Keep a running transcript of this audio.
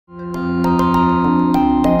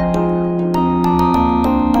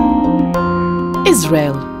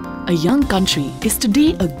Israel, a young country, is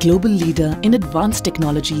today a global leader in advanced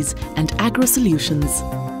technologies and agro-solutions.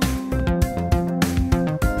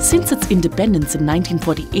 Since its independence in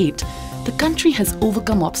 1948, the country has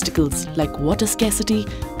overcome obstacles like water scarcity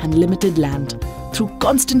and limited land through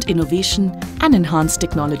constant innovation and enhanced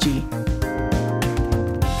technology.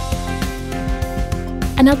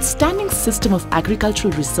 An outstanding system of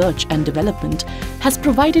agricultural research and development has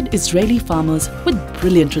provided Israeli farmers with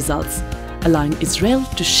brilliant results, allowing Israel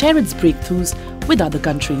to share its breakthroughs with other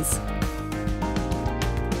countries.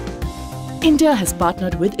 India has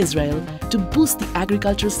partnered with Israel to boost the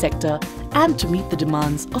agricultural sector and to meet the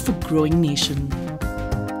demands of a growing nation.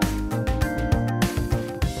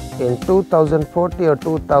 In 2040 or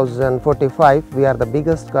 2045, we are the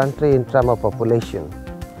biggest country in terms of population.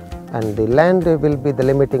 And the land will be the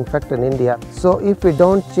limiting factor in India. So if we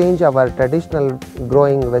don't change our traditional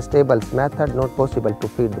growing vegetables method, not possible to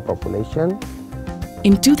feed the population.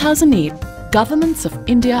 In 2008, governments of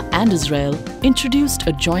India and Israel introduced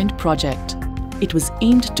a joint project. It was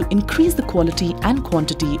aimed to increase the quality and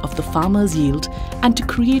quantity of the farmers' yield and to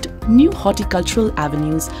create new horticultural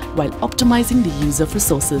avenues while optimizing the use of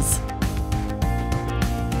resources.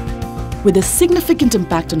 With a significant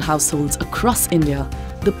impact on households across India,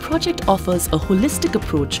 the project offers a holistic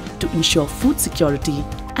approach to ensure food security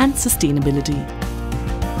and sustainability.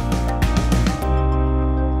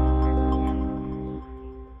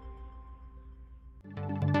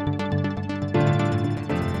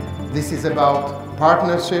 This is about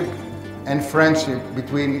partnership and friendship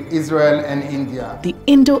between Israel and India. The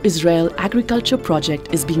Indo-Israel Agriculture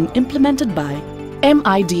Project is being implemented by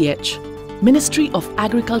MIDH, Ministry of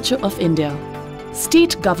Agriculture of India,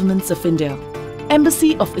 State Governments of India,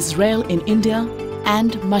 Embassy of Israel in India,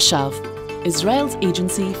 and Mashav, Israel's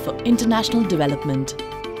Agency for International Development.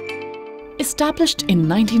 Established in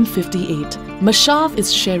 1958, Mashav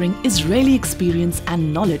is sharing Israeli experience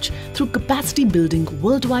and knowledge through capacity building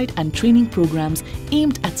worldwide and training programs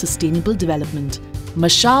aimed at sustainable development.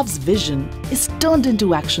 Mashav's vision is turned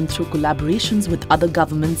into action through collaborations with other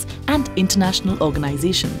governments and international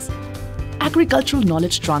organizations. Agricultural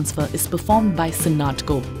knowledge transfer is performed by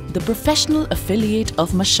Senatco, the professional affiliate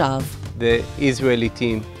of Mashav. The Israeli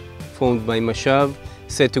team, formed by Mashav,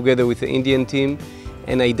 sat together with the Indian team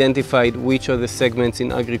and identified which are the segments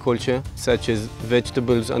in agriculture, such as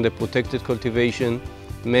vegetables under protected cultivation,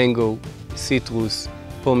 mango, citrus,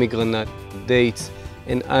 pomegranate, dates,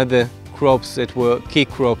 and other crops that were key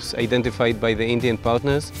crops identified by the Indian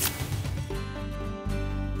partners.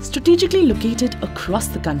 Strategically located across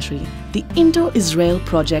the country, the Indo-Israel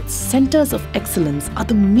Project's Centers of Excellence are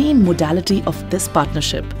the main modality of this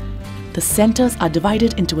partnership. The centers are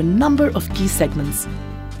divided into a number of key segments.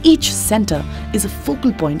 Each center is a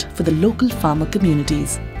focal point for the local farmer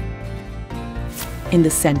communities. In the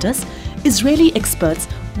centers, Israeli experts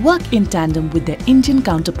work in tandem with their Indian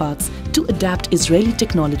counterparts to adapt Israeli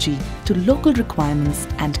technology to local requirements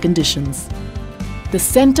and conditions. The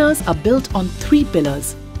centers are built on three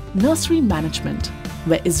pillars. Nursery management,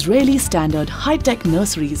 where Israeli standard high-tech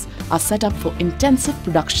nurseries are set up for intensive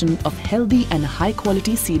production of healthy and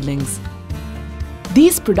high-quality seedlings.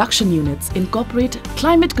 These production units incorporate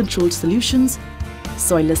climate-controlled solutions,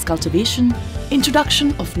 soilless cultivation,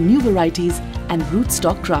 introduction of new varieties and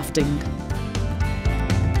rootstock grafting.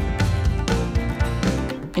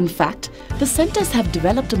 In fact, the centers have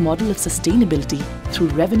developed a model of sustainability through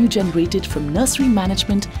revenue generated from nursery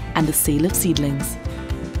management and the sale of seedlings.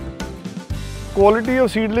 Quality of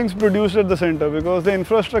seedlings produced at the center, because the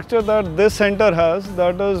infrastructure that this center has,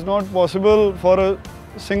 that is not possible for a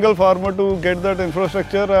single farmer to get that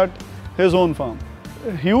infrastructure at his own farm.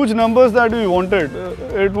 Huge numbers that we wanted,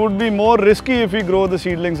 it would be more risky if we grow the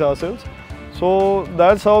seedlings ourselves. So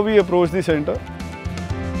that's how we approach the center.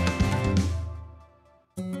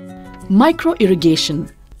 Micro-irrigation,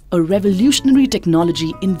 a revolutionary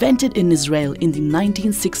technology invented in Israel in the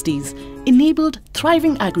 1960s, enabled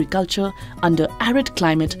thriving agriculture under arid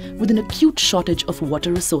climate with an acute shortage of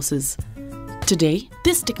water resources. Today,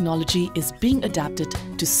 this technology is being adapted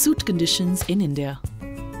to suit conditions in India.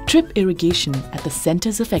 Drip irrigation at the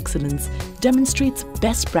Centers of Excellence demonstrates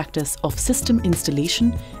best practice of system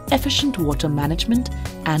installation, efficient water management,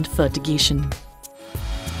 and fertigation.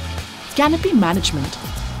 Canopy management,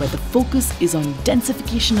 where the focus is on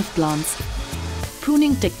densification of plants,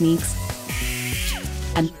 pruning techniques,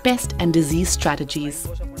 and pest and disease strategies.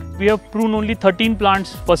 We have pruned only 13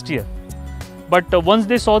 plants first year. But once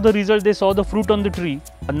they saw the result, they saw the fruit on the tree.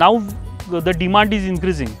 Now the demand is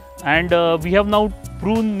increasing, and we have now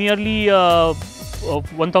pruned nearly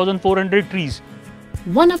 1,400 trees.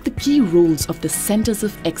 One of the key roles of the Centers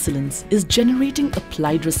of Excellence is generating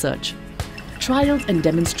applied research. Trials and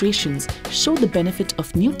demonstrations show the benefit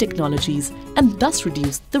of new technologies and thus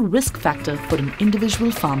reduce the risk factor for an individual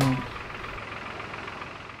farmer.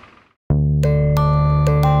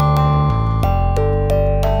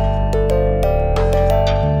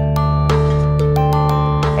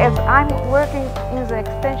 As I'm working in the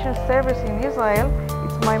extension service in Israel,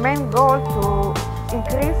 it's my main goal to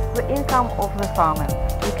increase the income of the farmer.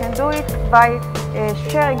 We can do it by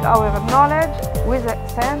sharing our knowledge with the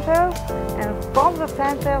centers, and from the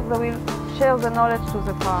centers they will share the knowledge to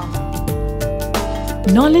the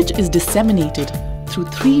farmer. Knowledge is disseminated through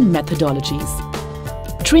three methodologies.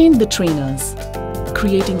 Train the trainers,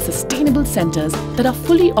 creating sustainable centers that are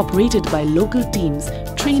fully operated by local teams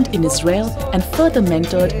trained in Israel and further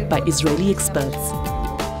mentored by Israeli experts.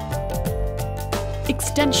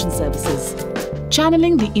 Extension services,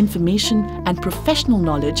 channeling the information and professional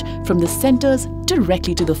knowledge from the centers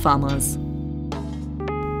directly to the farmers.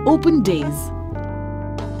 Open days.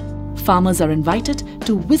 Farmers are invited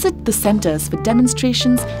to visit the centers for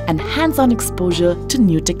demonstrations and hands-on exposure to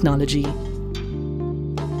new technology.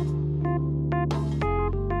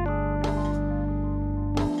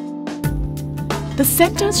 The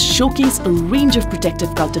centers showcase a range of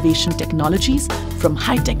protective cultivation technologies from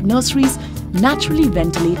high-tech nurseries, naturally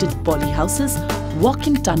ventilated polyhouses,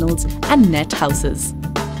 walk-in tunnels and net houses.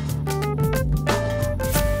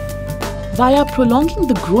 Via prolonging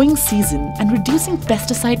the growing season and reducing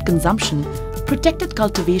pesticide consumption, protected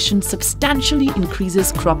cultivation substantially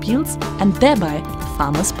increases crop yields and thereby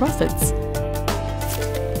farmers' profits.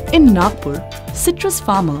 In Nagpur, citrus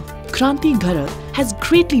farmer Kranti Gharat has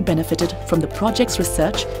greatly benefited from the project's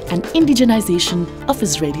research and indigenization of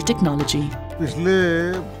Israeli technology.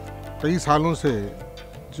 पिछले कई सालों से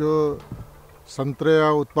जो संतरे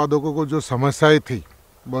उत्पादकों को जो समस्याएं थी,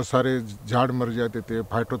 बहुत सारे झाड़ मर जाते थे,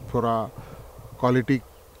 फाइटोथोरा, क्वालिटी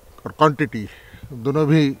और क्वांटिटी दोनों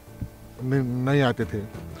भी नहीं आते थे,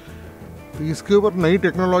 तो इसके ऊपर नई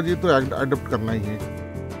टेक्नोलॉजी तो अडॉप्ट करना ही है.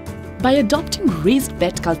 By adopting raised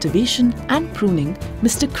bed cultivation and pruning,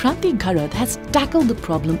 Mr. Kranti Gharat has tackled the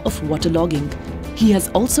problem of waterlogging. He has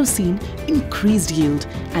also seen increased yield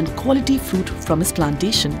and quality fruit from his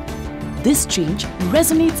plantation. This change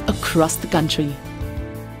resonates across the country.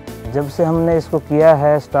 जब से हमने इसको किया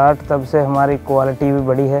है start, तब से हमारी quality भी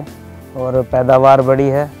बढ़ी है और पैदावार बढ़ी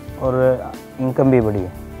है और इनकम भी बढ़ी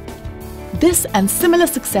है. This and similar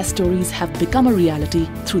success stories have become a reality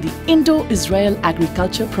through the Indo-Israel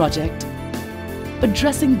Agriculture Project.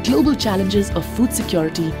 Addressing global challenges of food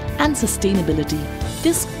security and sustainability,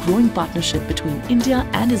 this growing partnership between India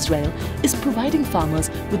and Israel is providing farmers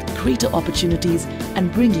with greater opportunities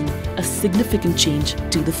and bringing a significant change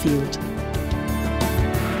to the field.